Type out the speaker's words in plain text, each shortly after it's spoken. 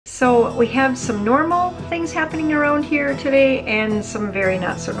So we have some normal things happening around here today and some very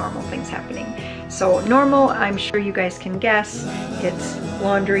not so normal things happening. So normal, I'm sure you guys can guess, it's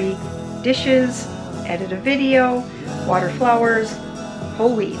laundry, dishes, edit a video, water flowers,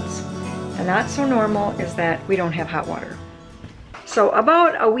 pull weeds. And not so normal is that we don't have hot water. So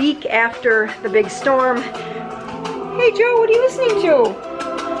about a week after the big storm, hey Joe, what are you listening to?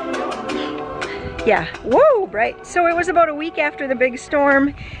 Yeah, whoa, right. So it was about a week after the big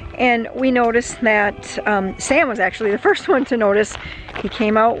storm, and we noticed that Sam was actually the first one to notice. He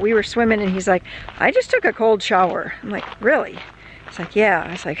came out, we were swimming, and he's like, I just took a cold shower. I'm like, really? It's like, yeah.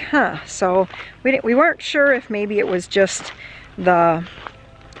 I was like, huh. So we weren't sure if maybe it was just the,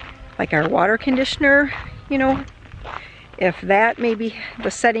 like our water conditioner, you know, if that maybe the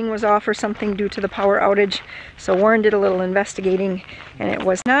setting was off or something due to the power outage. So Warren did a little investigating, and it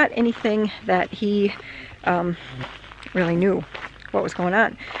was not anything that he really knew what was going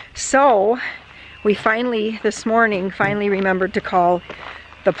on. So we finally, this morning, remembered to call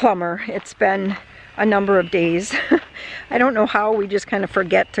the plumber. It's been a number of days. I don't know how we just kind of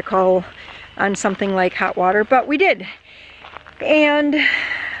forget to call on something like hot water, but we did. And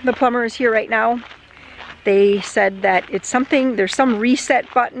the plumber is here right now. They said that it's something, there's some reset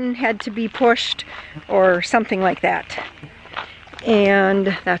button had to be pushed or something like that.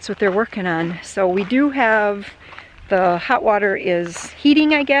 And that's what they're working on. So we do have, the hot water is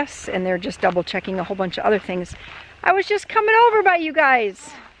heating, I guess, and they're just double checking a whole bunch of other things. I was just coming over by you guys.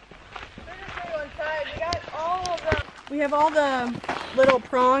 We have all the little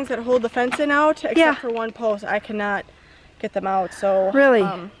prongs that hold the fencing out, except for one post. I cannot get them out, so really,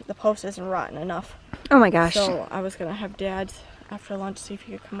 the post isn't rotten enough. Oh my gosh. So I was gonna have Dad after lunch see if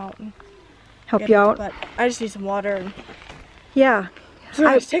he could come out and help you out. But I just need some water. And yeah. So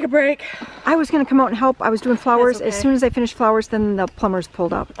let's take a break. I was gonna come out and help. I was doing flowers. Okay. As soon as I finished flowers, then the plumbers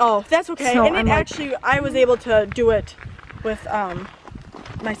pulled up. Oh, that's okay. So and it actually, I was able to do it with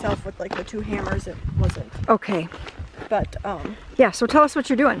myself with like the 2 hammers. It wasn't. Okay. But yeah. So tell us what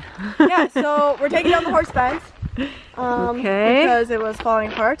you're doing. Yeah. So we're taking down the horse fence. Okay. Because it was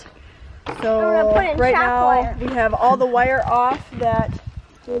falling apart. So right now we have all the wire off that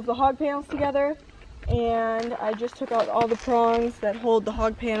holds the hog panels together, and I just took out all the prongs that hold the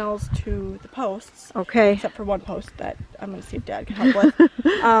hog panels to the posts. Okay. Except for one post that I'm going to see if Dad can help with.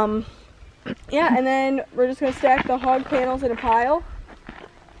 Yeah, and then we're just going to stack the hog panels in a pile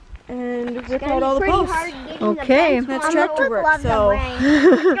and rip out all the posts. Okay, that's tractor work. So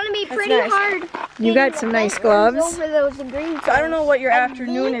it's going to be pretty hard. You got some nice gloves. So I don't know what your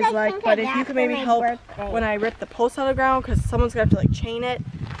afternoon is like, but if you could maybe help when I rip the post out of the ground, because someone's going to have to like chain it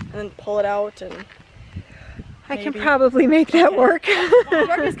and then pull it out. And I can probably make that work. The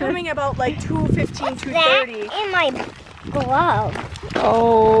truck is coming about like 2:15, 2:30. In my glove.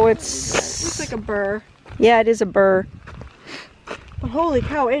 Oh, It looks like a burr. Yeah, it is a burr. But holy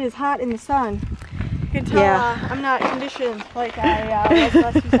cow, it is hot in the sun. You can tell I'm not conditioned like I was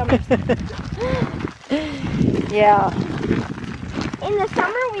last few summers. Yeah. In the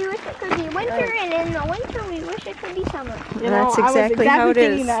summer we wish it could be winter, and in the winter we wish it could be summer. You know, that's exactly how it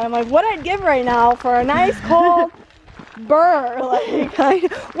is. That. I'm like, what I'd give right now for a nice cold burr. Like,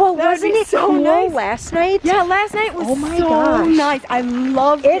 well, wasn't it so cool nice last night? Yeah, last night was gosh. nice. I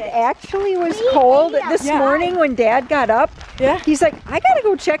loved it. It actually was cold this morning when Dad got up. Yeah. He's like, I gotta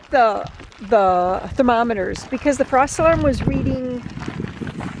go check the thermometers because the frost alarm was reading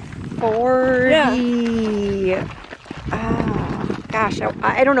 40. Yeah. Gosh,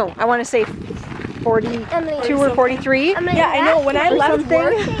 I don't know. I want to say 42 or 43. Yeah, I know. When I left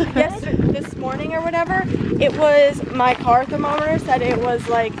work this morning or whatever, it was, my car thermometer said it was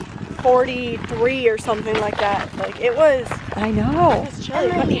like 43 or something like that. Like it was. I know. It was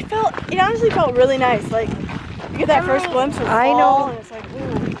chilly, but it honestly felt really nice. Like you get that first glimpse of fall. I know. And it's like,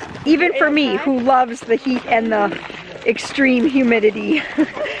 ooh. Even for me, who loves the heat and the extreme humidity.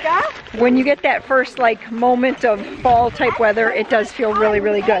 When you get that first like moment of fall type weather, it does feel really,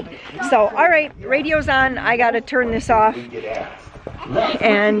 really good. So, all right, radio's on. I gotta turn this off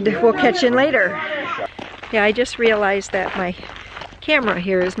and we'll catch you later. Yeah, I just realized that my camera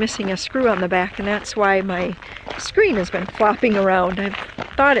here is missing a screw on the back, and that's why my screen has been flopping around. I've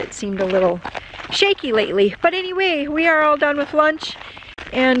thought it seemed a little shaky lately. But anyway, we are all done with lunch,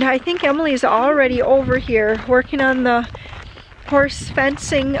 and I think Emily's already over here working on the horse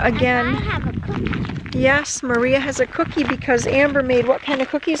fencing again. I have a cookie. Yes, Maria has a cookie because Amber made what kind of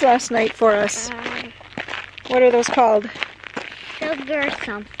cookies last night for us? What are those called? Sugar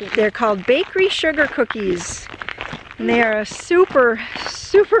something. They're called bakery sugar cookies. And they are a super,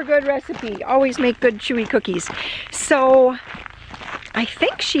 super good recipe. Always make good chewy cookies. So I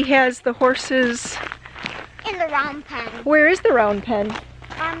think she has the horses. In the round pen. Where is the round pen?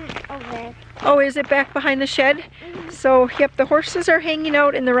 Over there. Oh, is it back behind the shed? Mm-hmm. So, yep, the horses are hanging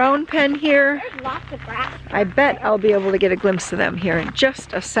out in the round pen here. There's lots of grass. I bet I'll be able to get a glimpse of them here in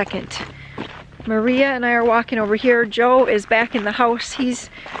just a second. Maria and I are walking over here. Joe is back in the house. He's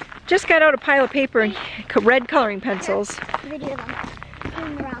just got out a pile of paper and red coloring pencils. Video them.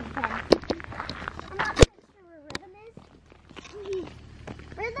 In the round pen. I'm not sure where Rhythm is.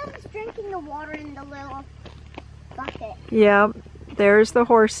 Rhythm's drinking the water in the little bucket. Yeah, there's the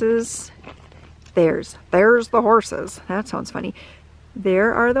horses. There's the horses. That sounds funny.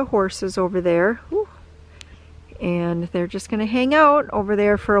 There are the horses over there. Whew. And they're just gonna hang out over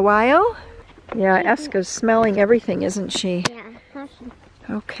there for a while. Yeah, Eska's smelling everything, isn't she? Yeah.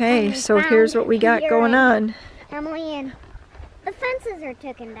 Okay, so here's what we got going on. Emily, and the fences are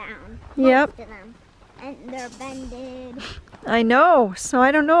taken down. Yep. Most of them. And they're bended. I know, so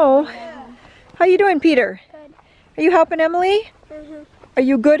I don't know. Yeah. How you doing, Peter? Good. Are you helping Emily? Mm-hmm. Are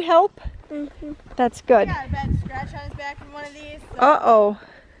you good help? Mm-hmm. That's good. He got a bad scratch on his back from one of these. So. Uh-oh.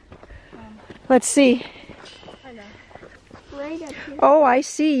 Let's see. I know. Right up here. Oh, I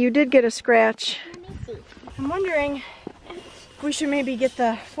see. You did get a scratch. Let me see. I'm wondering if we should maybe get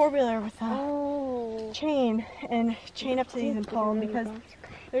the four-wheeler with a chain and chain up to these and pull them because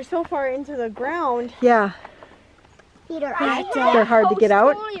they're so far into the ground. Yeah. Peter, They're hard to get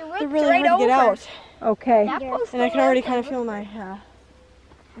out? They're really hard to get out. Okay. And I can already kind of feel my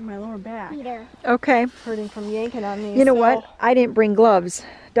lower back Peter. Okay. hurting from yanking on these. You know what? I didn't bring gloves.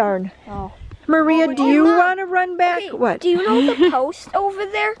 Darn. Oh. Maria, do you want to run back? What? Do you know the post over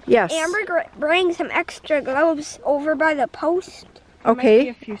there? Yes. Amber bring some extra gloves over by the post.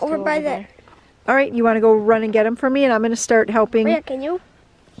 Okay. Over by the... All right, you want to go run and get them for me, and I'm going to start helping. Where can you?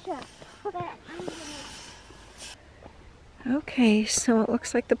 Sure. Okay, so it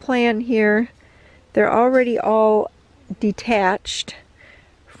looks like the plan here. They're already all detached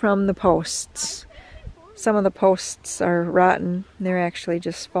from the posts. Some of the posts are rotten. They're actually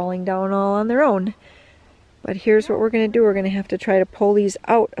just falling down all on their own. But here's what we're going to do. We're going to have to try to pull these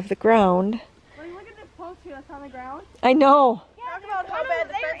out of the ground. Well, look at this post here that's on the ground. I know. Talk about how bad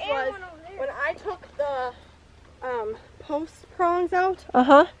the fence was. When I took the post prongs out,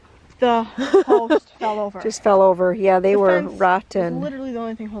 Uh-huh. the post fell over. Just fell over. Yeah, they were fence rotten. was literally the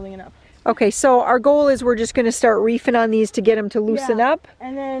only thing holding it up. Okay, so our goal is we're just going to start reefing on these to get them to loosen up.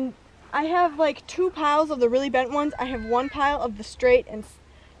 And then I have like 2 piles of the really bent ones. I have 1 pile of the straight, and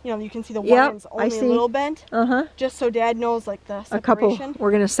you know you can see the Yep, one's I only see. a little bent. Uh-huh. Just so Dad knows like the separation. A couple.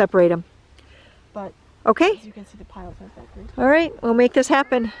 We're going to separate them. But Okay. as you can see, the piles aren't that great. All right, we'll make this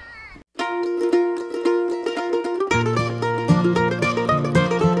happen.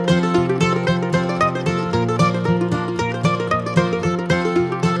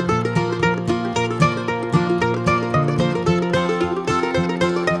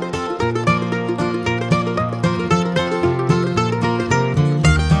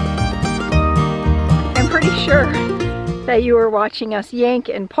 I'm pretty sure that you were watching us yank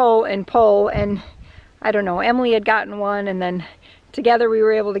and pull, and I don't know, Emily had gotten one and then together we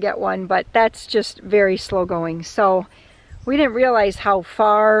were able to get one, but that's just very slow going. So we didn't realize how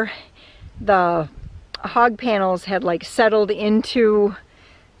far the hog panels had like settled into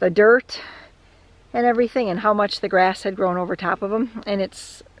the dirt and everything, and how much the grass had grown over top of them, and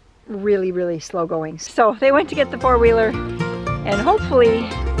it's really, really slow going. So they went to get the four-wheeler, and hopefully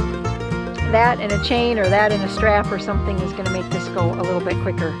that and a chain or that and a strap or something is going to make this go a little bit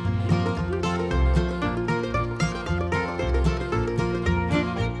quicker.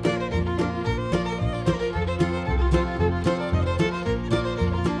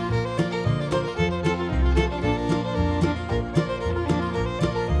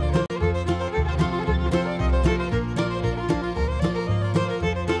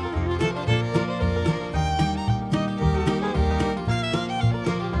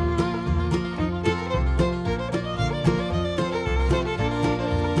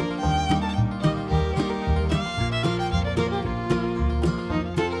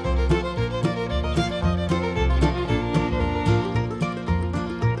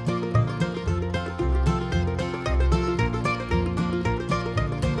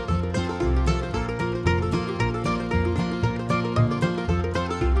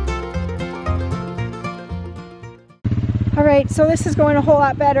 All right, so this is going a whole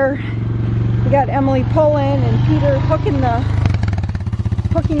lot better. We got Emily pulling and Peter hooking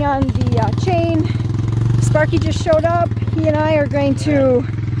on the chain. Sparky just showed up. He and I are going to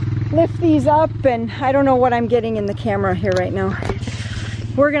lift these up, and I don't know what I'm getting in the camera here right now.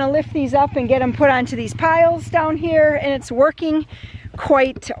 We're gonna lift these up and get them put onto these piles down here, and it's working.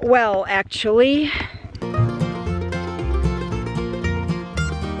 quite well, actually.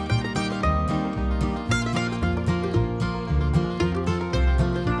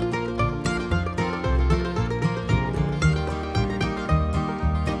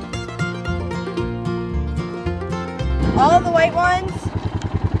 All of the white ones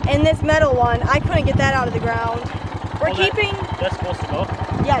and this metal one, I couldn't get that out of the ground. We're keeping... That's supposed to go?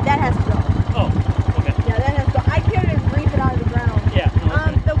 Yeah, that has to go. Oh, okay. Yeah, that has to go. I couldn't reap it out of the ground. Yeah.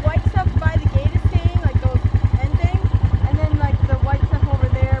 No, The white stuff by the gate is staying, like those end things, and then like the white stuff over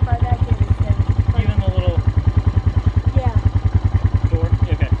there by that gate is staying. Like, even the little yeah. door?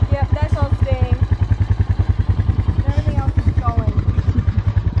 Okay. Yep, that's all staying. Everything else is going.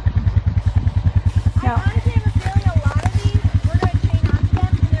 Now, I honestly have a feeling a lot of these, we're going to chain onto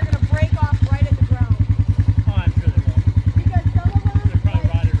them and they're going to break off right at the ground. Oh, I'm sure they will. Because some of them, They're probably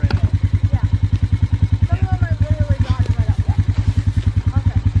rotted right out. yeah. Some of them are literally rotted right up. Yeah.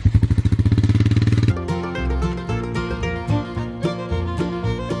 Okay.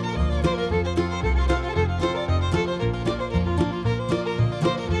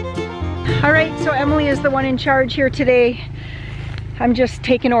 all right, so Emily is the one in charge here today. I'm just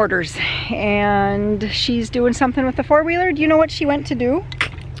taking orders, and she's doing something with the four-wheeler. Do you know what she went to do?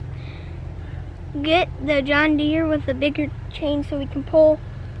 Get the John Deere with the bigger chain so we can pull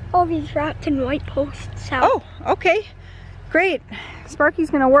all these rotten white posts out. Oh, okay, great. Sparky's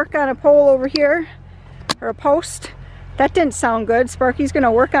gonna work on a pole over here, or a post. That didn't sound good. Sparky's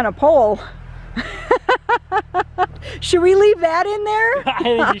gonna work on a pole. Should we leave that in there? I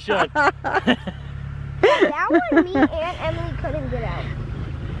think you should. That one me and Emily couldn't get out.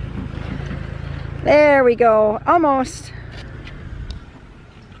 There we go, almost.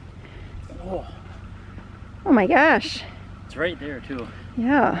 Oh, Oh my gosh, it's right there too.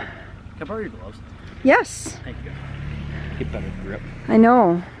 yeah. Can I borrow your gloves? Yes, Thank you. Get better grip. I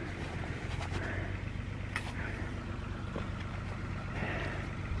know.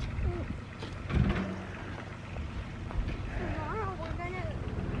 Tomorrow we're gonna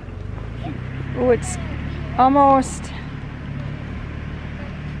Oh, it's almost.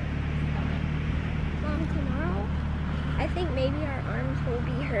 Mom, tomorrow, I think maybe our arms will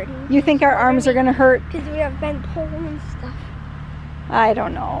be hurting. You think our arms are gonna hurt? Because we have been pulling and stuff. I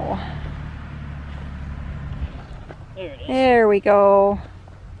don't know. There it is. There we go.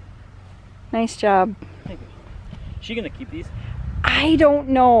 Nice job. Thank you. She gonna keep these? I don't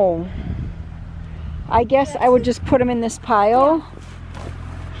know. I guess I would just put them in this pile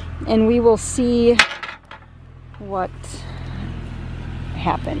and we will see what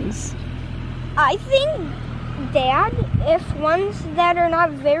happens. I think Dad, if ones that are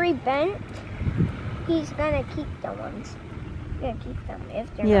not very bent, he's gonna keep the ones. He's gonna keep them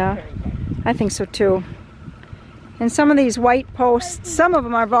if they're Yeah. not very bent. I think so too. And some of these white posts, some of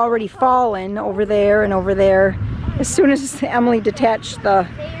them have already fallen over there and over there. As soon as Emily detached the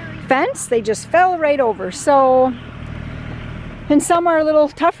fence, they just fell right over. So, and some are a little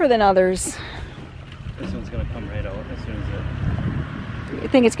tougher than others. This one's gonna come right out as soon as it. You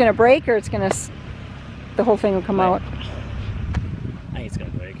think it's gonna break, or it's gonna, the whole thing will come out? I think it's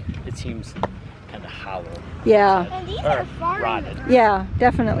gonna break. It seems kind of hollow. Yeah, And these Or are farm. rotted. yeah,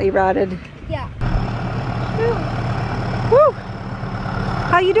 definitely rotted. Yeah. Woo!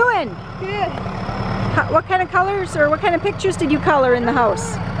 How you doing? Good. What kind of colors or what kind of pictures did you color in the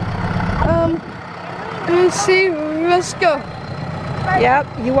house? Let's see, let's go. Yep,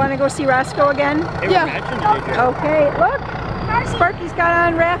 you want to go see Roscoe again? They were matching today, Joe. Okay, look, Sparky's got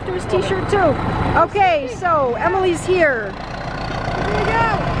on Rafters t-shirt too. Okay, so Emily's here. Here we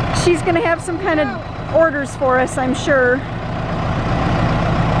go. She's gonna have some kind of orders for us, I'm sure.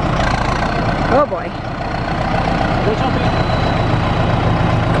 Oh boy. Watch out, baby.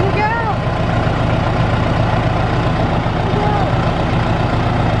 Here we go.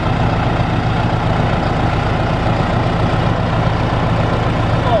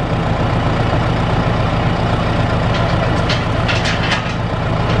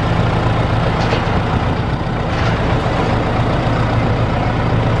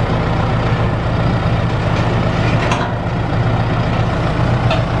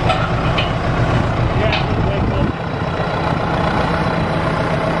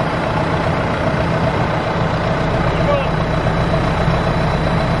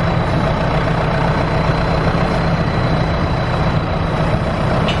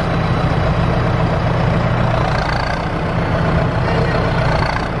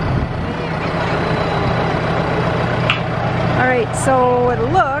 So it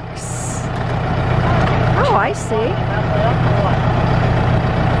looks, oh, I see.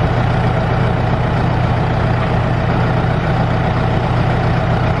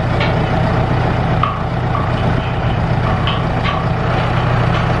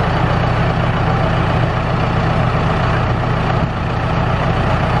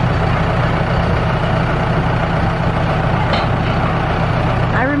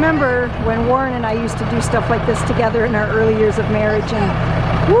 remember when Warren and I used to do stuff like this together in our early years of marriage,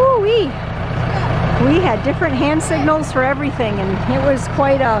 and woo-wee! We had different hand signals for everything, and it was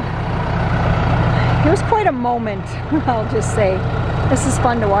quite a moment, I'll just say. This is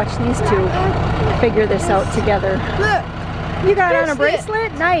fun to watch these two figure this out together. Look! You got on a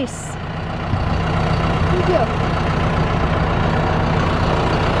bracelet? Nice. Thank you.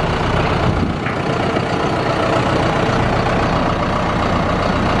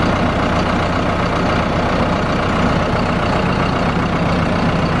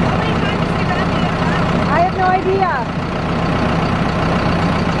 I have no idea.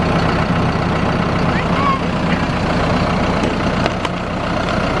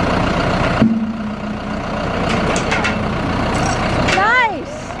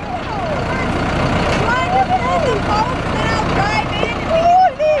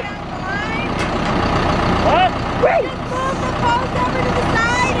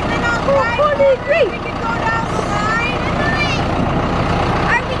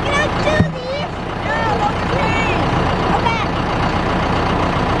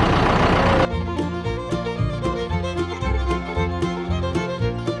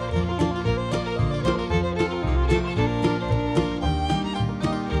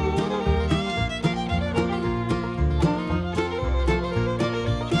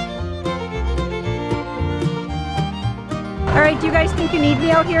 Alright, do you guys think you need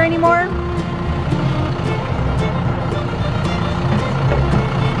me out here anymore?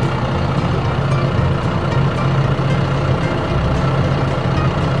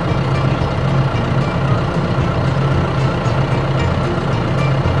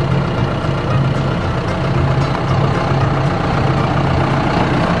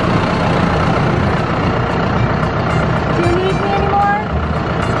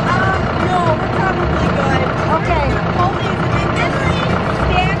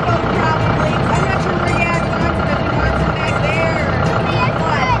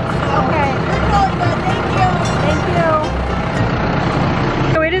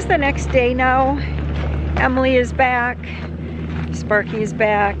 The next day now. Emily is back, Sparky is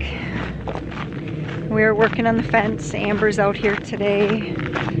back. We're working on the fence. Amber's out here today,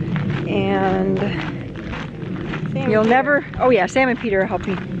 and you'll never, oh yeah, Sam and Peter are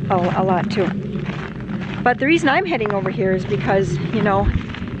helping a lot too. But the reason I'm heading over here is because, you know,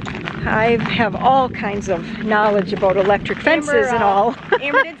 I have all kinds of knowledge about electric fences and all.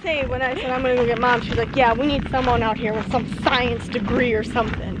 Amber did say when I said I'm gonna go get Mom, she's like, yeah, we need someone out here with some science degree or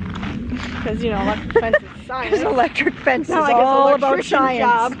something. Because, you know, electric fence is science. Because electric fence is like all about science.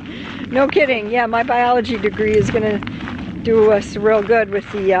 Job. No kidding. Yeah, my biology degree is going to do us real good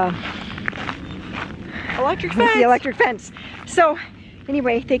with the electric fence. So,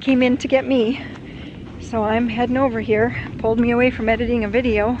 anyway, they came in to get me. So I'm heading over here. Pulled me away from editing a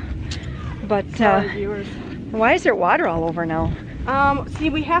video. But, sorry, viewers. Why is there water all over now?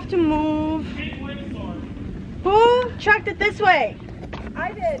 See, we have to move. Who chucked it this way?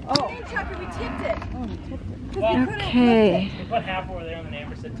 I did. Oh. We didn't chuck it, we tipped it. Oh, we tipped it. Well, okay. We put half over there and then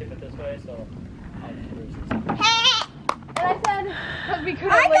Amber said tip it this way, so And I said, because we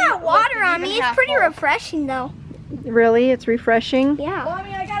could I got water on me. It's pretty refreshing though. Really? It's refreshing? Yeah. Well, I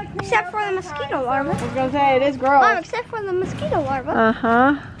mean, I gotta clean Except for the mosquito larva. I was gonna say, it is gross. Mom, except for the mosquito larva.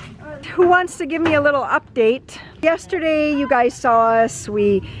 Uh-huh. Who wants to give me a little update? Yesterday, you guys saw us.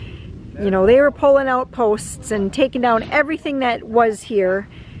 You know, they were pulling out posts and taking down everything that was here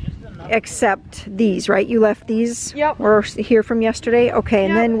except these, right? You left these? Yep. Were here from yesterday? Okay,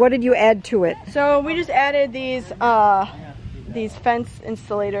 and then what did you add to it? So we just added these fence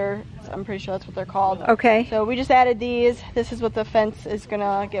insulator. I'm pretty sure that's what they're called. Okay. So we just added these. This is what the fence is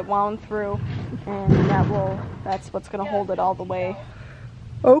gonna get wound through, and that's what's gonna hold it all the way.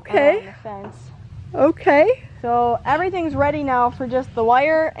 Okay. Around the fence. Okay. So everything's ready now for just the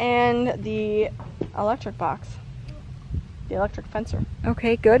wire and the electric box. The electric fencer.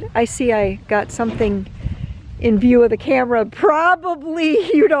 Okay, good. I see I got something in view of the camera probably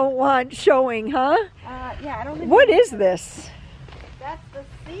you don't want showing, huh? Yeah, I don't think. What is this? That's the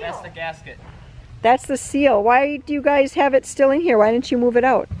seal. that's the gasket. That's the seal. Why do you guys have it still in here? Why didn't you move it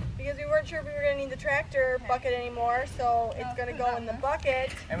out? Because we weren't sure if we were going to need the tractor bucket anymore, so it's going to go in the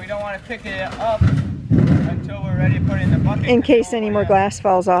bucket. And we don't want to pick it up until we're ready to put it in the bucket. In case any more glass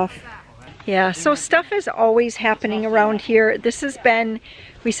falls off. Yeah, so stuff is always happening around here. This has been,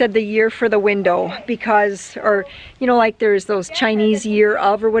 we said, the year for the window because, or, you know, like there's those Chinese year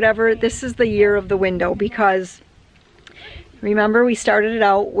of or whatever. This is the year of the window because, remember, we started it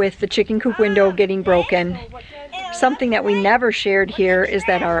out with the chicken coop window getting broken. Something that we never shared here is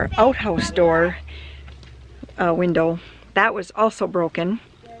that our outhouse door window, that was also broken.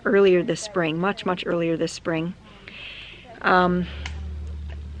 earlier this spring, much earlier this spring.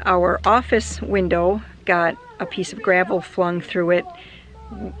 Our office window got a piece of gravel flung through it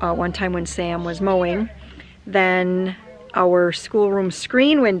one time when Sam was mowing. Then our schoolroom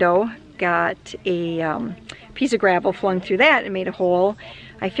screen window got a piece of gravel flung through that and made a hole.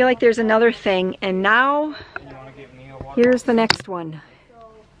 I feel like there's another thing, and now here's the next one.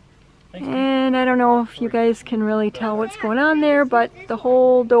 And I don't know if you guys can really tell what's going on there, but the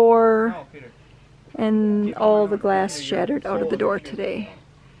whole door and all the glass shattered out of the door today.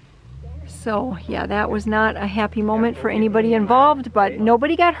 So yeah, that was not a happy moment for anybody involved, but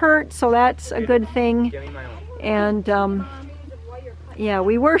nobody got hurt, so that's a good thing. And yeah,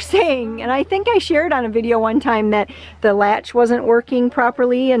 we were saying, and I think I shared on a video one time that the latch wasn't working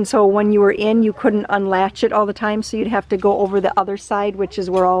properly, and so when you were in, you couldn't unlatch it all the time, so you'd have to go over the other side, which is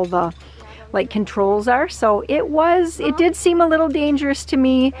where all the like controls are. So it did seem a little dangerous to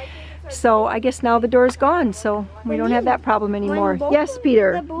me. So I guess now the door's gone, so we don't have that problem anymore. Yes,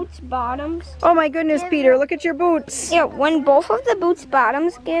 Peter? The boots bottoms. Oh my goodness, Peter, look at your boots. Yeah, when both of the boots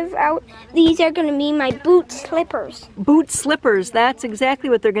bottoms give out, these are going to be my boot slippers. Boot slippers, that's exactly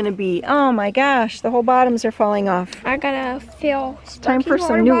what they're going to be. Oh my gosh, the whole bottoms are falling off. I gotta fill Time for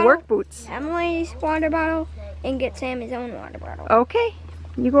some new work boots. Emily's water bottle and get Sam his own water bottle. Okay,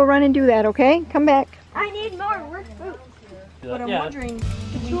 you go run and do that, okay? Come back. I need more work boots. But I'm wondering,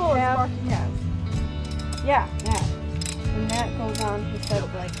 the tool Sparky has. Yeah, that. And that goes on instead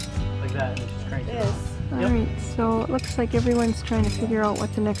of like that, and it's just crank it this. on. Alright, so it looks like everyone's trying to figure out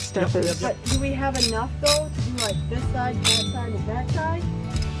what the next step is. But do we have enough though to do like this side, that side, and that side?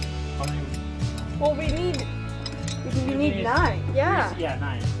 How many? Well, we need 9. Yeah. Yeah,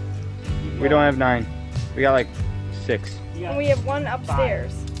 9. We don't have 9. We got like 6. And we have 1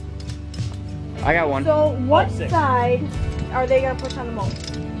 upstairs. I got 1. So what 6. side are they gonna push on the most?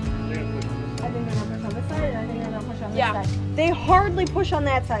 They're gonna put on this I think they're gonna push on this side, and I think they're gonna push on this side. They hardly push on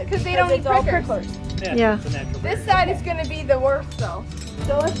that side because they don't need all prickers. side. Yeah. It's a natural This barrier. side is going to be the worst, though.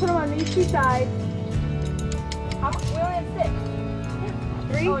 So let's put them on these 2 sides. We only have 6.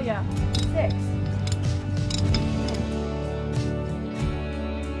 3? Oh yeah, 6.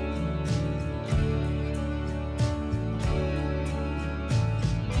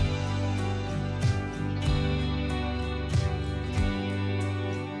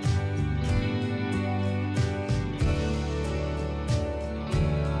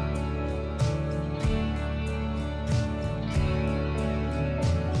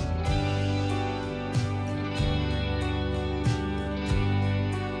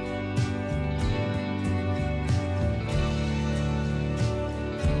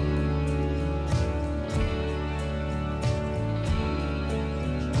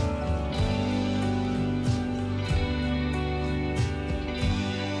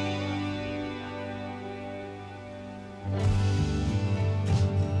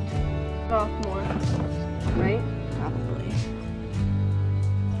 Off more, right? Probably.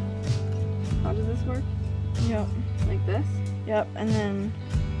 How does this work? Yep. Like this. Yep, and then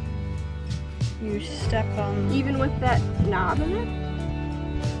you step on. Even with that knob in it?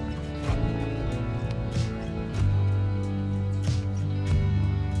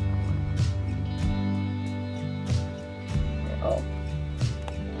 Oh.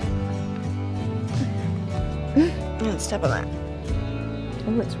 And then step on that.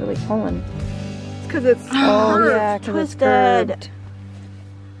 Oh, it's really pulling. It's because it's Oh yeah, because it's twisted. curved.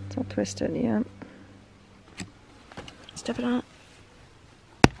 It's all twisted, yeah. Step it on.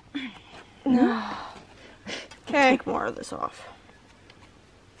 No. Okay. Take more of this off.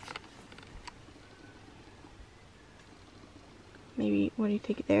 Maybe, what do you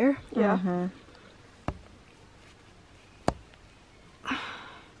think there? Yeah. Uh-huh.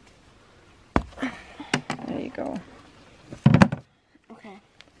 There you go. Okay.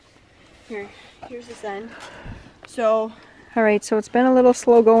 Here's this end. So, All right, so it's been a little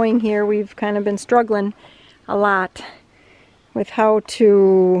slow going here. We've kind of been struggling a lot with how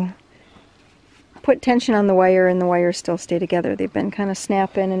to put tension on the wire and the wires still stay together. They've been kind of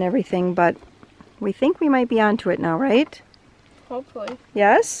snapping and everything, but we think we might be onto it now, right? Hopefully.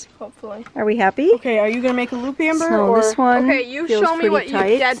 Yes? Hopefully. Are we happy? okay, are you gonna make a loop, Amber? So or this one Okay, you feels show me what pretty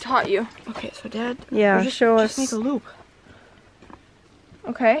tight. Dad taught you. Okay, so Dad. Yeah, or just, show just us. make a loop.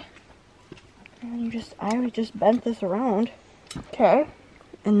 Okay. And then I already just bent this around, Okay.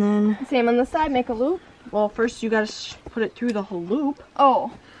 and then, Same on the side, make a loop. well, first you gotta put it through the whole loop.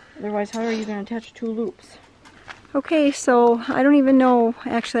 Oh. Otherwise, how are you gonna attach 2 loops? Okay, so I don't even know.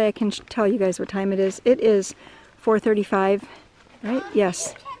 Actually, I can tell you guys what time it is. It is 4:35, right?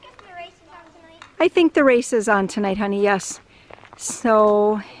 Yes. I think the race is on tonight, honey, yes.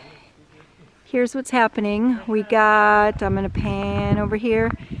 So here's what's happening. We got, I'm going to pan over here.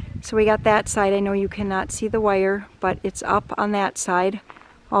 So we got that side. I know you cannot see the wire, but it's up on that side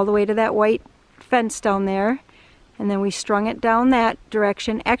all the way to that white fence down there. And then we strung it down that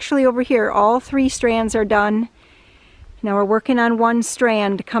direction. Actually over here, all 3 strands are done. Now we're working on 1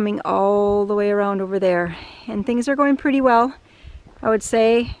 strand coming all the way around over there. And things are going pretty well, I would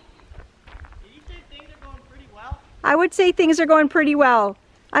say. Did you say things are going pretty well? I would say things are going pretty well.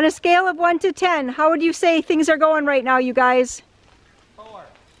 On a scale of 1 to 10, how would you say things are going right now, you guys? 4.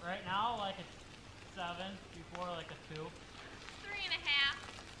 Right now, like a 7. Before, like a 2. 3.5.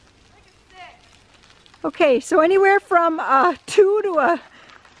 Like a 6. Okay, so anywhere from a 2 to a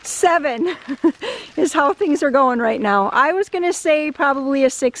 7 is how things are going right now. I was going to say probably a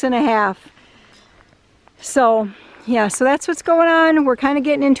 6.5. So, yeah, so that's what's going on. We're kind of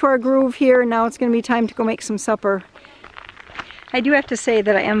getting into our groove here. Now it's going to be time to go make some supper. I do have to say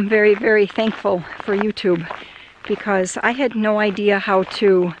that I am very, very thankful for YouTube because I had no idea how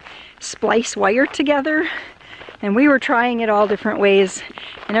to splice wire together. And we were trying it all different ways.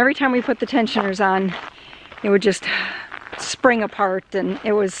 And every time we put the tensioners on, it would just spring apart. And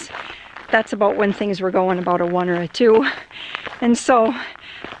it was, that's about when things were going, about a 1 or a 2. And so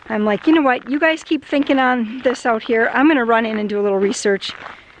I'm like, you know what, you guys keep thinking on this out here. I'm gonna run in and do a little research.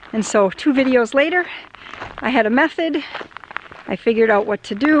 And so 2 videos later, I had a method. I figured out what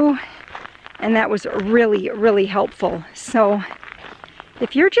to do. And that was really, really helpful. So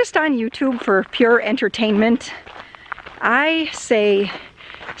if you're just on YouTube for pure entertainment, I say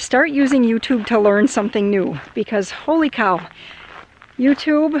start using YouTube to learn something new, because holy cow,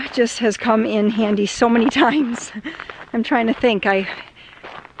 YouTube just has come in handy so many times. I'm trying to think.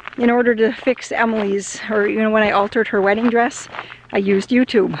 In order to fix Emily's, or you know, when I altered her wedding dress, I used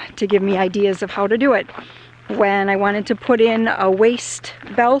YouTube to give me ideas of how to do it. When I wanted to put in a waist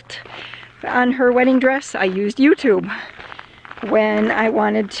belt on her wedding dress, I used YouTube. When I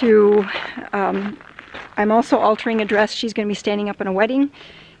wanted to, I'm also altering a dress. She's going to be standing up in a wedding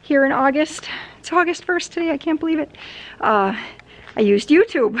here in August. It's August 1st today, I can't believe it. I used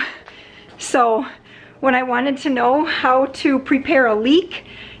YouTube. So when I wanted to know how to prepare a leek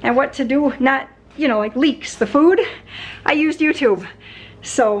and what to do, not, you know, like leeks, the food, I used YouTube.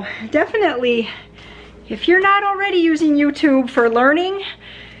 So definitely, if you're not already using YouTube for learning,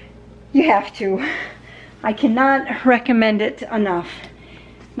 you have to. I cannot recommend it enough.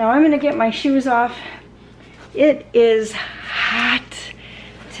 Now I'm gonna get my shoes off. It is hot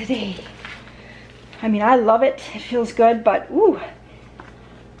today. I mean, I love it. It feels good, but ooh,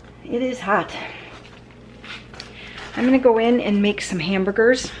 it is hot. I'm gonna go in and make some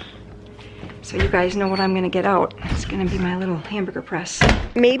hamburgers. So you guys know what I'm gonna get out. It's gonna be my little hamburger press.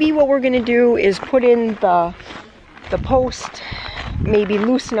 Maybe what we're gonna do is put in the post, maybe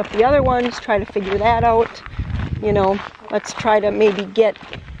loosen up the other ones, try to figure that out. You know, let's try to maybe get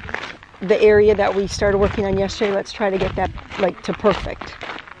the area that we started working on yesterday, let's try to get that like to perfect.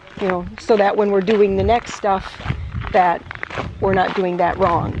 You know, so that when we're doing the next stuff, that we're not doing that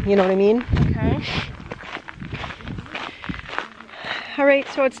wrong. You know what I mean? Okay. All right,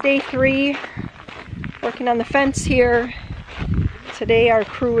 so it's day 3, working on the fence here. Today our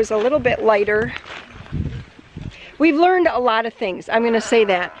crew is a little bit lighter. We've learned a lot of things, I'm gonna say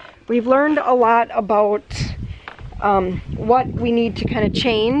that. We've learned a lot about what we need to kind of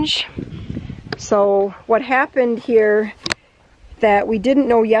change. So what happened here that we didn't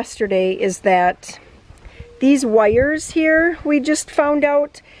know yesterday is that these wires here, we just found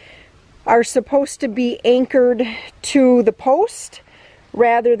out, are supposed to be anchored to the post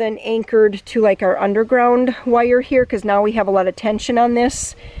rather than anchored to like our underground wire here, because now we have a lot of tension on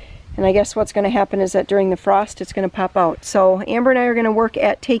this. And I guess what's going to happen is that during the frost it's going to pop out. So Amber and I are going to work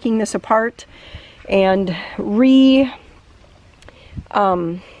at taking this apart and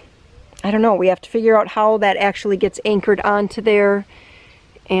I don't know, we have to figure out how that actually gets anchored onto there.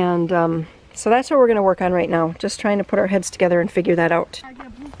 And so that's what we're going to work on right now. Just trying to put our heads together and figure that out. I get a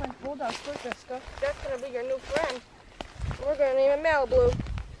blue French bulldog Francisco. That's going to be your new friend. We're going to name it Malibu.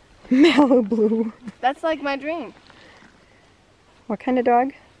 Malibu. That's like my dream. What kind of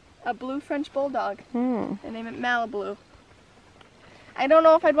dog? A blue French bulldog. Hmm. They name it Malibu. I don't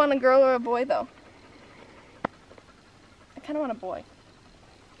know if I'd want a girl or a boy though. I kind of want a boy.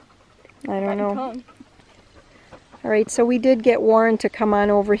 I don't know. Come. Alright, so we did get Warren to come on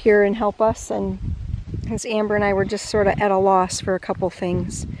over here and help us, and because Amber and I were just sort of at a loss for a couple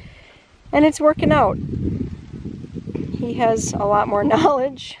things. And it's working out. He has a lot more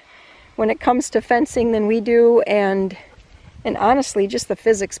knowledge when it comes to fencing than we do, and honestly, just the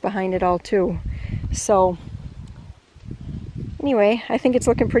physics behind it all too. So Anyway, I think it's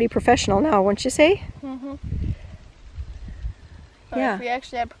looking pretty professional now, wouldn't you say? Mm-hmm. Yeah. If we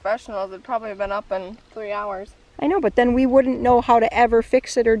actually had professionals, it'd probably have been up in 3 hours. I know, but then we wouldn't know how to ever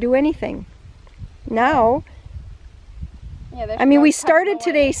fix it or do anything. Now, Yeah, I mean, we started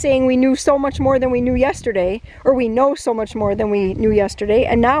today saying we knew so much more than we knew yesterday, or we know so much more than we knew yesterday,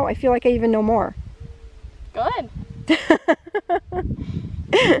 and now I feel like I even know more. Good.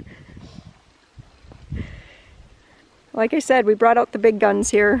 Like I said, we brought out the big guns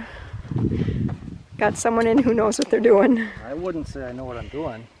here. Got someone in who knows what they're doing. I wouldn't say I know what I'm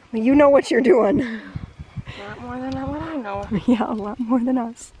doing. You know what you're doing. A lot more than what I know. Yeah, a lot more than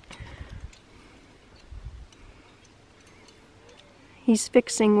us. He's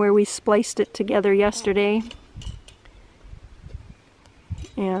fixing where we spliced it together yesterday.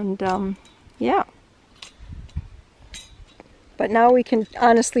 And, yeah. But now we can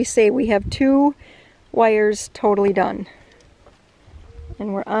honestly say we have 2 wires totally done.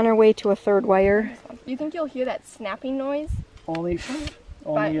 And we're on our way to a 3rd wire. Do you think you'll hear that snapping noise Only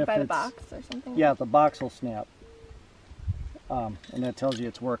by if the it's, box or something? Yeah, the box will snap. And that tells you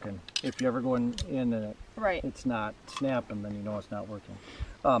it's working. If you ever go in and Right. it's not snapping, then you know it's not working.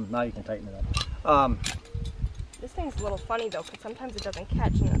 Now you can tighten it up. This thing's a little funny though, because sometimes it doesn't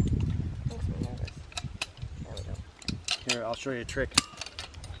catch and it makes me nervous. There we go. Here, I'll show you a trick.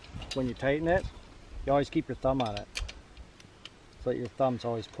 When you tighten it, you always keep your thumb on it. So that your thumb's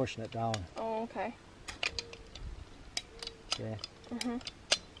always pushing it down. Oh, okay. Okay? Mm-hmm.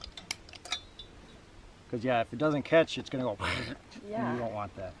 Because yeah, if it doesn't catch, it's gonna go. Yeah. And you don't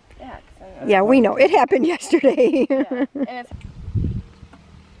want that. Yeah. 'Cause then Yeah, we know. It happened yesterday. yeah. And it's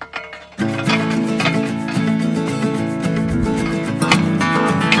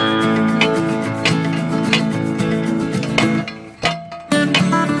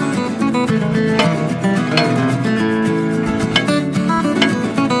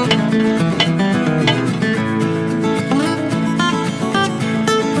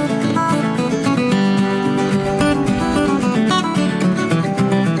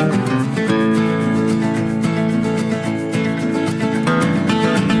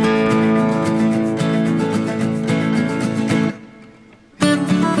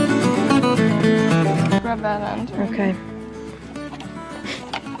grab that end. Okay.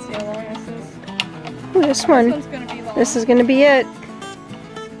 See how long this is? Ooh, this one. This one's gonna be long. This is going to be it.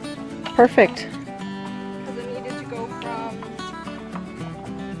 Perfect. Because it needed to go from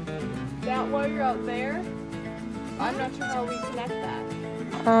that wire out there. I'm not sure how we connect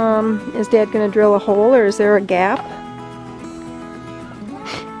that. Is Dad going to drill a hole or is there a gap?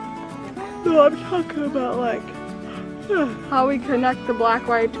 No, I'm talking about like how we connect the black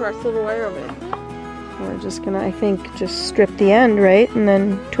wire to our silver wire over there. We're just going to, I think, just strip the end, right? And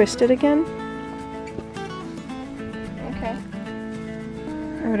then twist it again? Okay.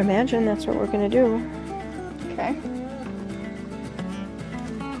 I would imagine that's what we're going to do. Okay.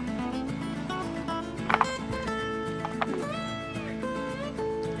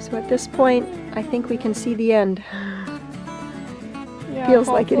 So at this point, I think we can see the end. Yeah, Feels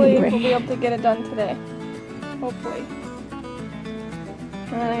like it hopefully anyway. we'll be able to get it done today. Hopefully.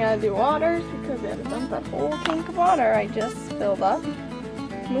 And then I gotta do waters because I had to dump that whole tank of water I just filled up.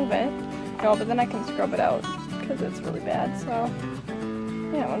 Move it. No, but then I can scrub it out because it's really bad. So,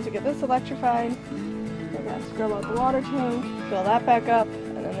 yeah, once we get this electrified, we're gonna scrub out the water tank, fill that back up,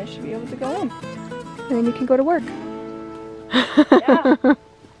 and then they should be able to go in. And then you can go to work. Yeah.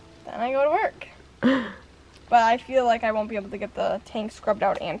 Then I go to work. But I feel like I won't be able to get the tank scrubbed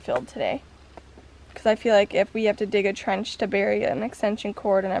out and filled today. Because I feel like if we have to dig a trench to bury an extension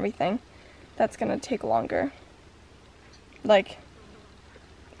cord and everything, that's going to take longer. Like,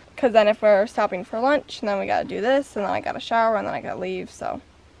 because then if we're stopping for lunch, and then we got to do this, and then I got to shower, and then I got to leave, so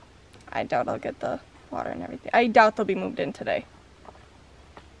I doubt I'll get the water and everything. I doubt they'll be moved in today.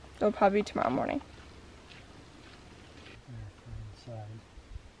 It'll probably be tomorrow morning.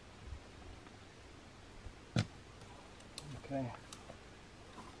 Okay.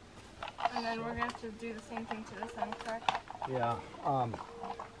 And then we're going to have to do the same thing to this end, correct? Yeah.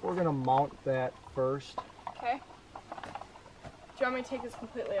 We're gonna mount that first. Okay. Do you want me to take this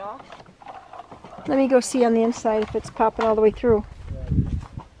completely off? Let me go see on the inside if it's popping all the way through.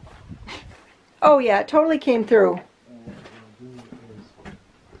 Oh yeah, it totally came through. I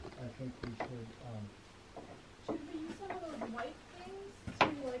think we should. Should we use some of those white things to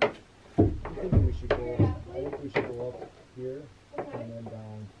like? I think we should go up here and then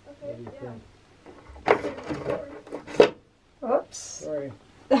down. What do you think? Oops. Sorry.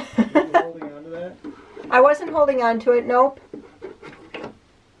 Are you holding on to that? I wasn't holding on to it, nope.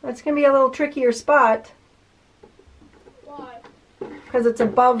 That's going to be a little trickier spot. Why? because it's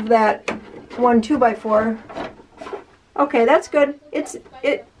above that one 2x4. Okay, that's good. It's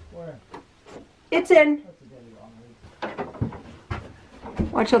in.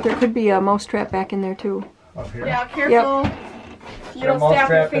 Watch out, there could be a mouse trap back in there too. Up here? Yeah, careful. Yep. You don't stab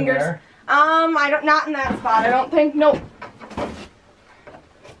your fingers. I don't, not in that spot, I don't think. Nope.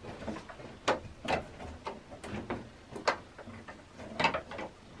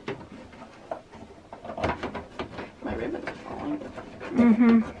 My ribbons are falling.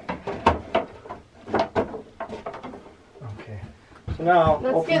 Mm-hmm. Okay. So now,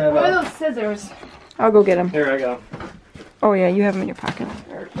 Let's get one of those scissors. I'll go get them. Here I go. Oh yeah, you have them in your pocket.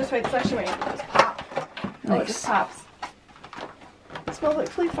 Or just wait, especially when it just pop. Oh, it just pops. It smells like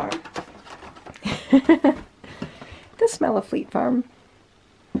Fleet Farm. The smell of Fleet Farm.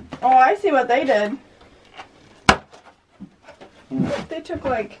 Oh, I see what they did. They took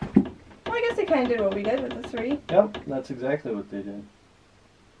like, well, I guess they kind of did what we did with the 3. Yep, that's exactly what they did.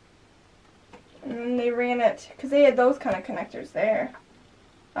 And then they ran it, because they had those kind of connectors there.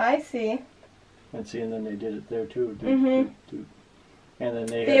 I see. And see, and then they did it there too. Mhm. And then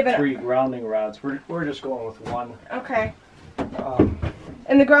they They had have 3 grounding rods. We're just going with one. Okay.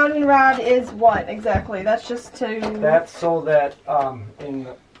 And the grounding rod is what exactly? That's just to... That's so that in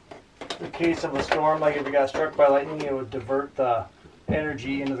the case of a storm, like if you got struck by lightning, it would divert the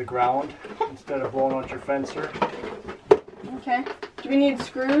energy into the ground instead of blowing out your fencer. Okay. Do we need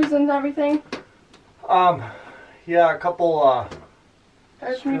screws and everything? Yeah, a couple Or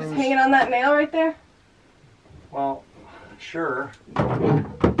can we just hang it on that nail right there? well, sure. I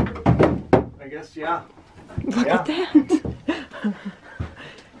guess, yeah. Look Yeah. at that.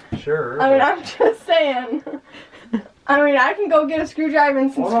 Sure. I mean, I'm just saying. I mean, I can go get a screwdriver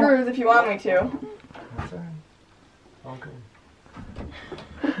and some Hold on. screws if you want me to. That's all right.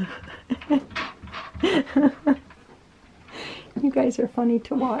 Okay. You guys are funny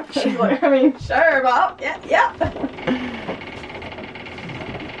to watch. I mean, sure, Bob. Yeah.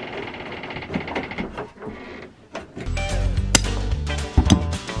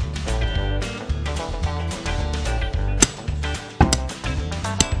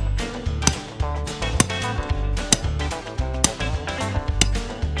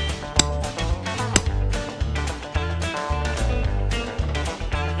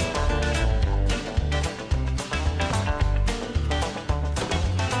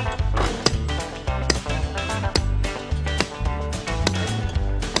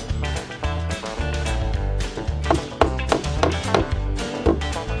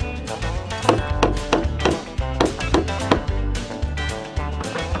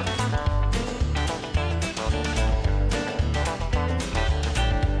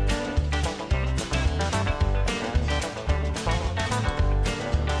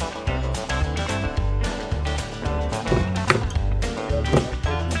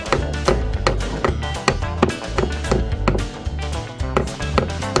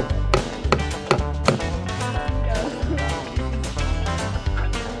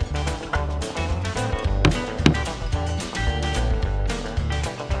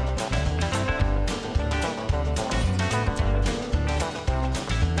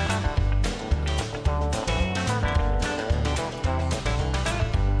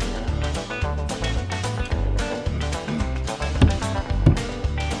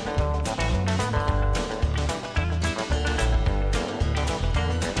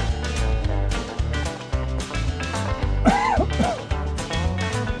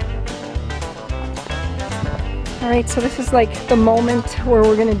 Alright, so this is like the moment where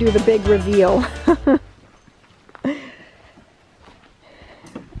we're going to do the big reveal.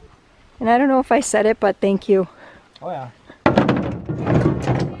 And I don't know if I said it, but thank you. Oh yeah.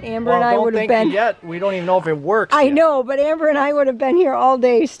 Amber and I would have been... yet. We don't even know if it works I yet. know, but Amber and I would have been here all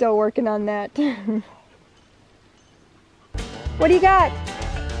day still working on that. What do you got?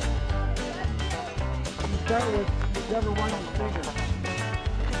 Start with whichever one is bigger.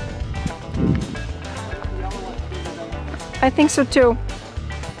 I think so too.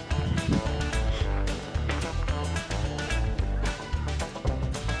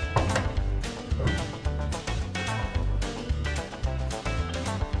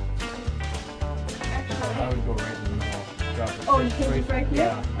 I would go right in the middle. Drop it Oh, you can just right here?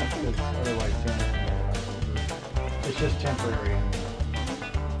 Yeah, because otherwise it's just temporary.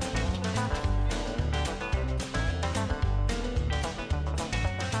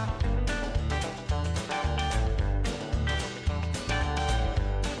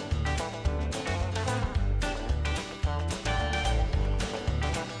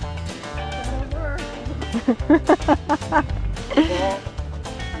 Well,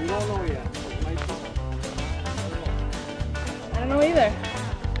 we don't know yet. It might be. I don't know either.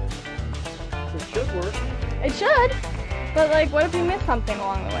 work. It should. But like, what if we miss something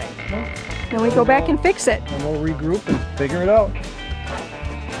along the way? Then we go back and fix it. And we'll regroup and figure it out.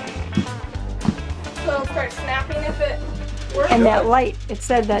 So it'll start snapping if it works. And that light, it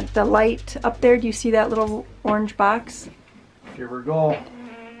said that the light up there, do you see that little orange box? Here we go.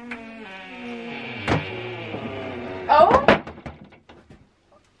 Oh,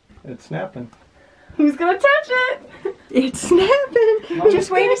 It's snapping. who's gonna touch it? It's snapping.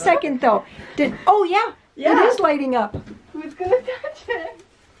 Just wait a second though. Oh yeah, it is lighting up. Who's gonna touch it?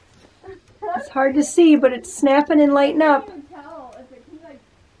 It's hard to see, but it's snapping and lighting up. Tell if it can like.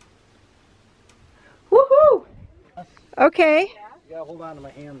 Woohoo! Okay. You gotta hold on to my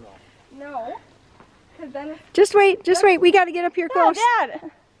hand though. No. Cause then. Just wait. We got to get up here close.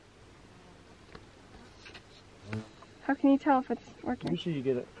 Dad. How can you tell if it's working? Usually you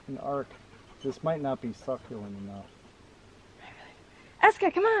get an arc. This might not be succulent enough.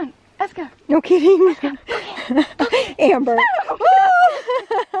 Eska, come on. Eska. No kidding. Amber.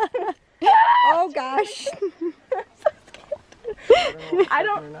 Oh gosh. I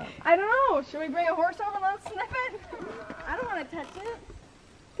don't know. Should we bring a horse over and let it sniff it? I don't want to touch it.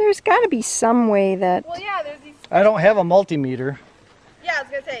 There's got to be some way that... Well, yeah, there's these. I don't have a multimeter. Yeah, I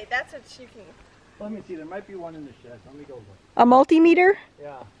was gonna say that's what you can. Let me see, there might be one in the shed. Let me go look. A multimeter?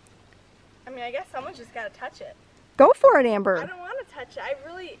 Yeah. I mean, I guess someone's just gotta touch it. Go for it, I Amber. don't want to touch it.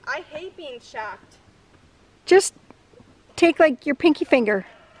 I hate being shocked. Just take like your pinky finger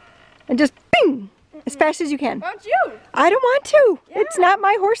and just bing as fast as you can. Why don't you? I don't want to. Yeah. It's not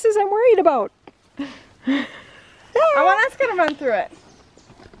my horses I'm worried about. I want Eska to run through it.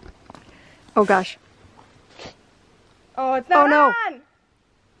 Oh gosh. Oh, it's not Oh, no. on.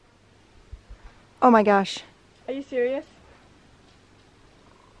 Oh my gosh. Are you serious?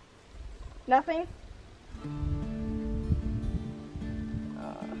 Nothing?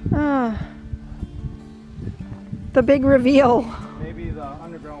 Ah. The big reveal. Maybe the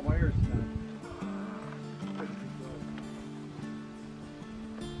underground wire's not.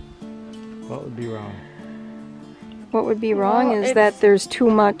 What would be wrong? What would be wrong Well, is that there's too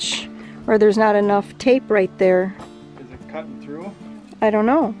much, or there's not enough tape right there. Is it cutting through? I don't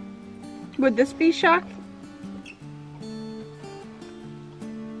know. Would this be shock?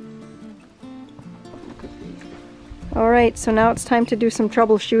 All right, so now it's time to do some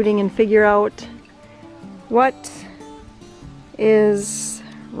troubleshooting and figure out what is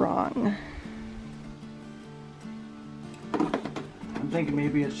wrong. I'm thinking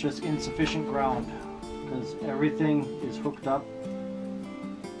maybe it's just insufficient ground because everything is hooked up.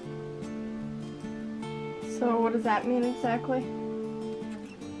 So what does that mean exactly?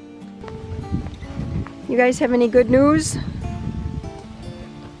 You guys have any good news?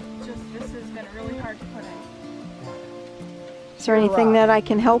 Just this has been really hard to put in. Is there anything that I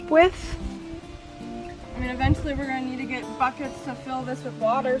can help with? I mean, eventually we're going to need to get buckets to fill this with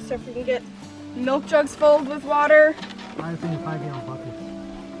water, so if we can get milk jugs filled with water. I think 5-gallon buckets.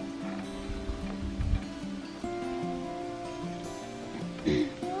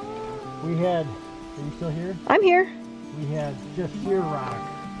 We had, are you still here? I'm here. We had just sheer rock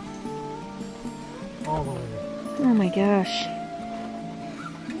all the way. Oh my gosh.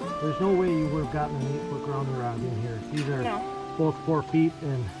 There's no way you would have gotten an 8-foot grounding rod in here. These are No. both 4 feet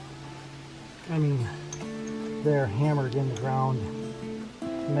and, I mean, they're hammered in the ground.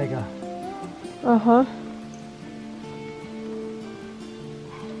 Mega. Uh-huh.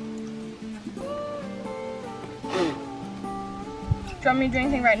 Do you want me to do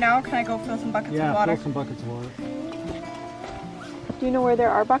anything right now, or can I go fill some buckets of Yeah, water? fill some buckets of water. Do you know where there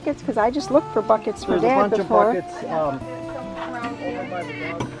are buckets? Because I just looked for buckets for There's a Dad bunch before. of buckets over by the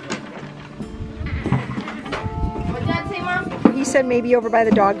dog. What did Dad say, Mom? He said maybe over by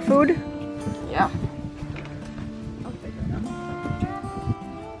the dog food. Yeah.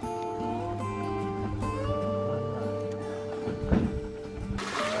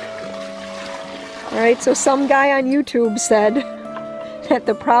 All right, so some guy on YouTube said that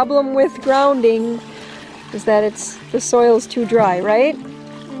the problem with grounding is that the soil's too dry, right?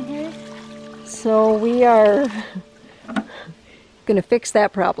 Mm-hmm. So we are gonna fix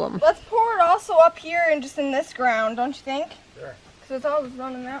that problem. Let's pour it also up here and just in this ground, don't you think? Sure. Because it's all just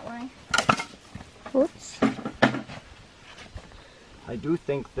running that way. Oops. I do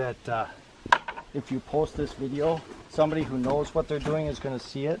think that if you post this video, somebody who knows what they're doing is going to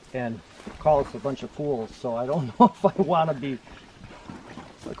see it and call us a bunch of fools. So I don't know if I want to be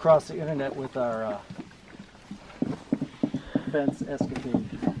across the internet with our fence escapade.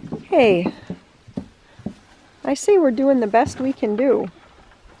 Hey, I say we're doing the best we can do.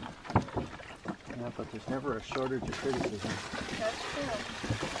 Yeah, but there's never a shortage of criticism. That's true.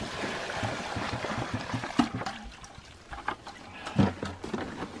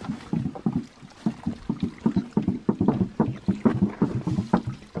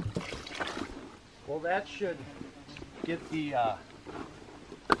 that should get the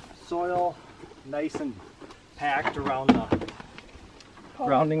soil nice and packed around the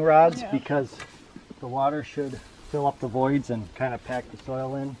grounding rods, because the water should fill up the voids and kind of pack the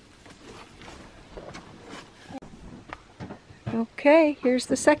soil in. Okay, here's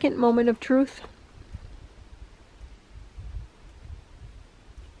the second moment of truth.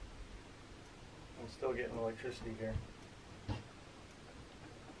 I'm still getting electricity here.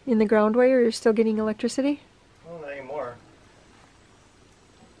 In the ground wire, you're still getting electricity? Well, not anymore.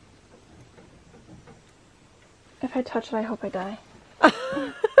 If I touch it, I hope I die.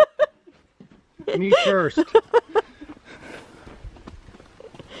 Me first.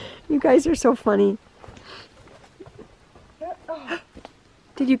 You guys are so funny.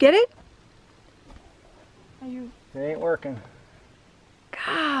 Did you get it? It ain't working.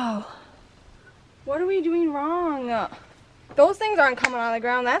 Cow. What are we doing wrong? Those things aren't coming out of the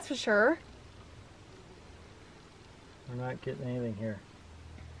ground, that's for sure. We're not getting anything here.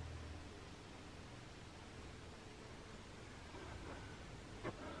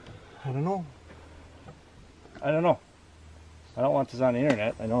 I don't know. I don't know. I don't want this on the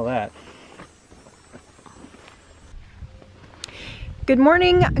internet, I know that. Good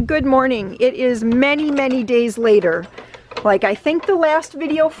morning, good morning. It is many, many days later. Like, I think the last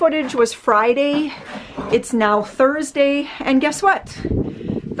video footage was Friday. It's now Thursday, and guess what?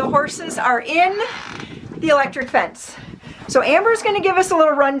 The horses are in the electric fence. So Amber's gonna give us a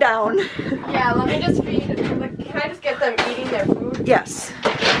little rundown. Yeah, let me just feed. Can I just get them eating their food? Yes.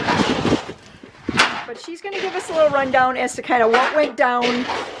 But she's gonna give us a little rundown as to kind of what went down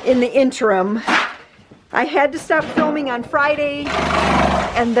in the interim. I had to stop filming on Friday,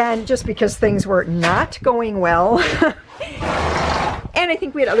 and then just because things were not going well. And I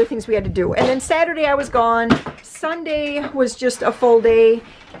think we had other things we had to do. And then Saturday I was gone. Sunday was just a full day.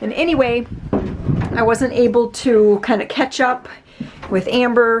 And anyway, I wasn't able to kind of catch up with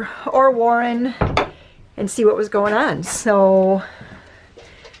Amber or Warren and see what was going on. So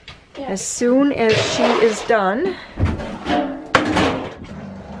as soon as she is done,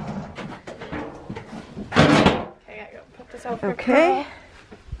 Okay, I gotta put this out for okay.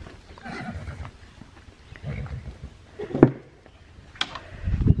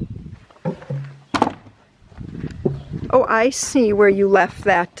 Oh, I see where you left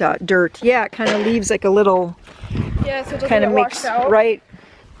that dirt. Yeah, it kind of leaves like a little, Yeah, so it doesn't kind of get makes, washed out. right.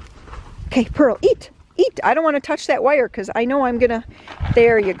 Okay, Pearl, eat, eat. I don't want to touch that wire because I know I'm gonna,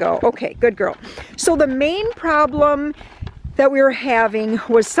 there you go. Okay, good girl. So the main problem that we were having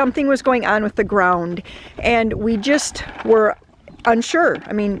was something was going on with the ground, and we just were unsure.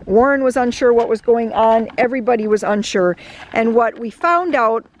 I mean, Warren was unsure what was going on. Everybody was unsure. And what we found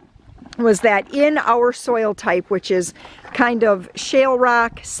out was that in our soil type, which is kind of shale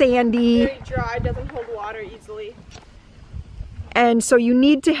rock, sandy, Very dry, doesn't hold water easily. and so you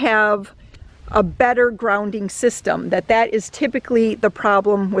need to have a better grounding system. That is typically the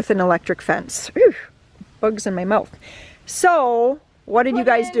problem with an electric fence. Whew, bugs in my mouth. So what did you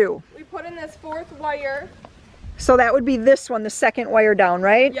guys do? We put in this fourth wire. So that would be this one, the second wire down,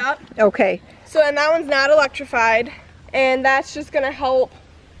 right? Yep. Okay. So, and that one's not electrified, and that's just gonna help.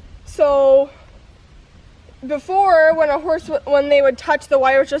 So before, when they would touch the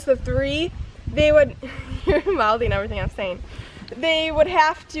wire with just the three, they would, you're mouthing everything I'm saying. They would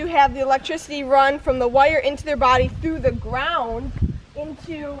have to have the electricity run from the wire into their body through the ground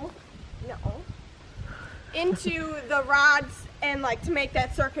into the rods, and like to make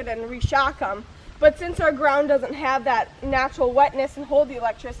that circuit and re-shock them. But since our ground doesn't have that natural wetness and hold the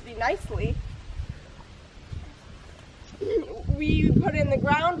electricity nicely, we put in the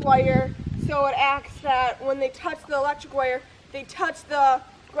ground wire so it acts that when they touch the electric wire, they touch the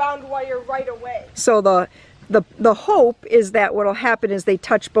ground wire right away. So the hope is that what'll happen is they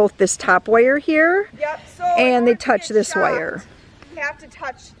touch both this top wire here, Yep. So and they touch this shocked, wire. You have to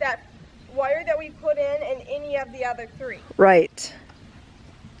touch that wire that we put in and any of the other three. Right.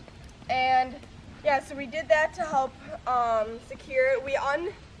 And yeah, so we did that to help secure it.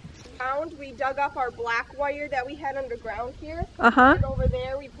 We dug up our black wire that we had underground here. Uh-huh. And over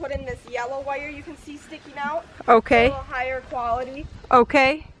there we put in this yellow wire you can see sticking out. Okay. A little higher quality.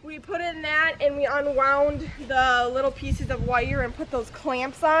 Okay. We put in that and we unwound the little pieces of wire and put those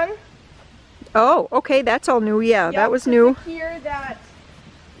clamps on. Oh, okay, that's all new. Yeah, Yep, that was to new. Secure that,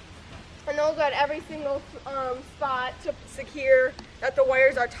 and those at every single spot to secure that the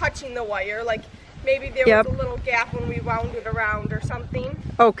wires are touching the wire. Like maybe there Yep. was a little gap when we wound it around or something.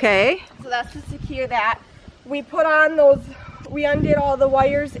 Okay. So that's to secure that. We put on those, we undid all the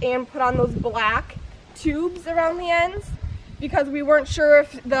wires and put on those black tubes around the ends because we weren't sure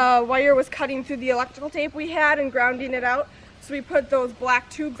if the wire was cutting through the electrical tape we had and grounding it out. So we put those black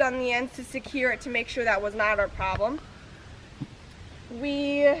tubes on the ends to secure it to make sure that was not our problem.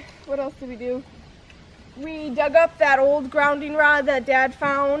 What else did we do? We dug up that old grounding rod that Dad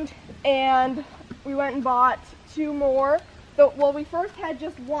found, and we went and bought 2 more. Well, we first had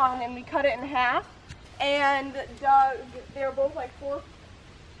just 1 and we cut it in half and dug, they were both like 4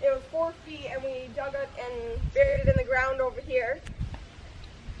 feet, and we dug it and buried it in the ground over here.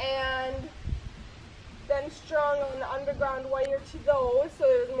 And then strung an underground wire to those so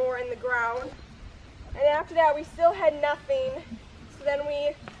there was more in the ground. And after that we still had nothing. So then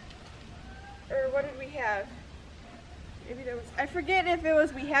what did we have? Maybe there was, I forget if it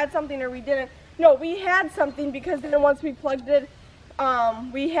was we had something or we didn't. No, we had something, because then once we plugged it,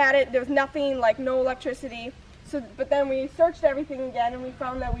 we had it, there was nothing, like no electricity. So, but then we searched everything again and we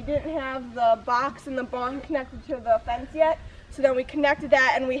found that we didn't have the box and the barn connected to the fence yet. So then we connected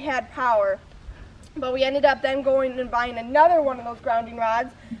that and we had power. But we ended up then going and buying another one of those grounding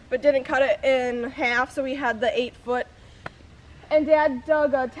rods, but didn't cut it in half, so we had the 8-foot. And Dad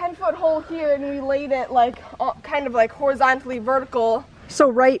dug a 10-foot hole here and we laid it like kind of like horizontally vertical. So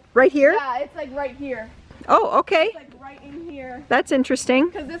right here? Yeah, it's like right here. Oh, okay. It's like right in here. That's interesting.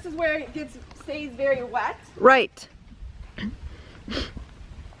 Because this is where it stays very wet. Right.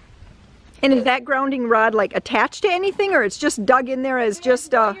 And is that grounding rod like attached to anything, or it's just dug in there as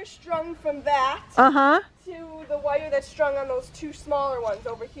just wire strung from that to the wire that's strung on those 2 smaller ones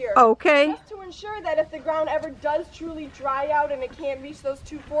over here. Okay. Just to ensure that if the ground ever does truly dry out and it can't reach those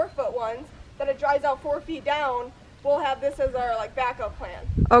 2 4-foot ones, that it dries out 4 feet down, we'll have this as our like backup plan.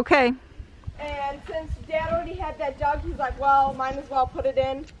 Okay. And since Dad already had that dug, he's like, well, might as well put it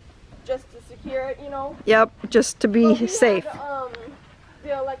in just to secure it, you know? Yep, just to be safe. Had,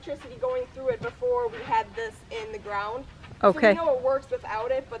 the electricity going through it before we had this in the ground. Okay. So we know it works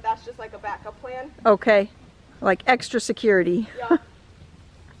without it, but that's just like a backup plan. Okay. Like extra security. Yeah.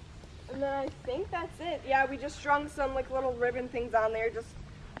 And then I think that's it. Yeah, we just strung some like little ribbon things on there just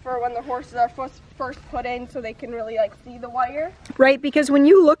for when the horses are first put in, so they can really like see the wire. Right, because when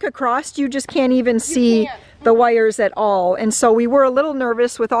you look across, you just can't even see the wires at all. And so we were a little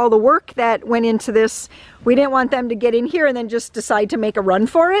nervous with all the work that went into this. We didn't want them to get in here and then just decide to make a run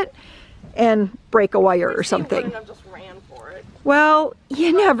for it and break a wire or something. Wouldn't have just ran for it. Well,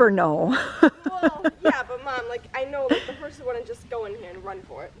 you never know. Well, yeah, but Mom, like I know like the horses wouldn't just go in here and run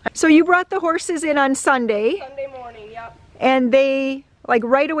for it. So you brought the horses in on Sunday. Sunday morning, yep. And they, like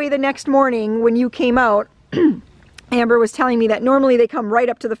right away the next morning when you came out, Amber was telling me that normally they come right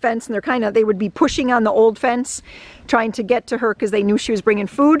up to the fence and they would be pushing on the old fence, trying to get to her because they knew she was bringing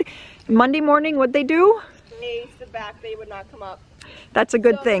food. Monday morning, what'd they do? They stood back, they would not come up. That's a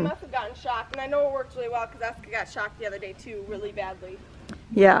good thing. They must have gotten shocked, and I know it works really well because Eska got shocked the other day too, really badly.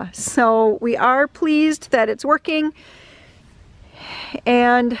 Yeah, so we are pleased that it's working.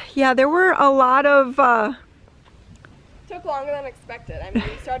 And yeah, there were a lot of... Took longer than expected. I mean,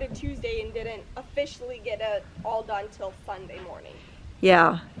 we started Tuesday and didn't officially get it all done till Sunday morning.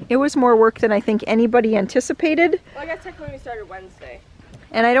 Yeah, it was more work than I think anybody anticipated. Well, I guess technically we started Wednesday.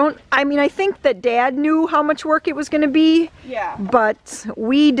 And I think that Dad knew how much work it was going to be. Yeah. But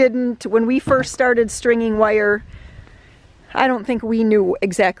we didn't, when we first started stringing wire, I don't think we knew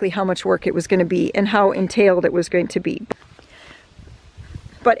exactly how much work it was going to be and how entailed it was going to be.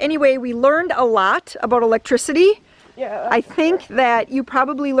 But anyway, we learned a lot about electricity. Yeah. I think that you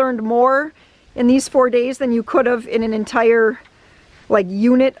probably learned more in these 4 days than you could have in an entire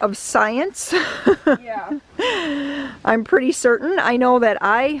unit of science. Yeah. I'm pretty certain. I know that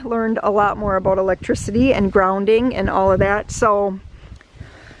I learned a lot more about electricity and grounding and all of that. So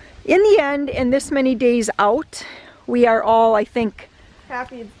in the end, in this many days out, we are all, I think,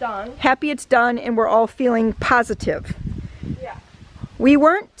 happy it's done. Happy it's done, and we're all feeling positive. Yeah. We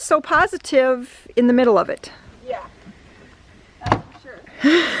weren't so positive in the middle of it. Yeah. That's for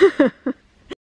sure.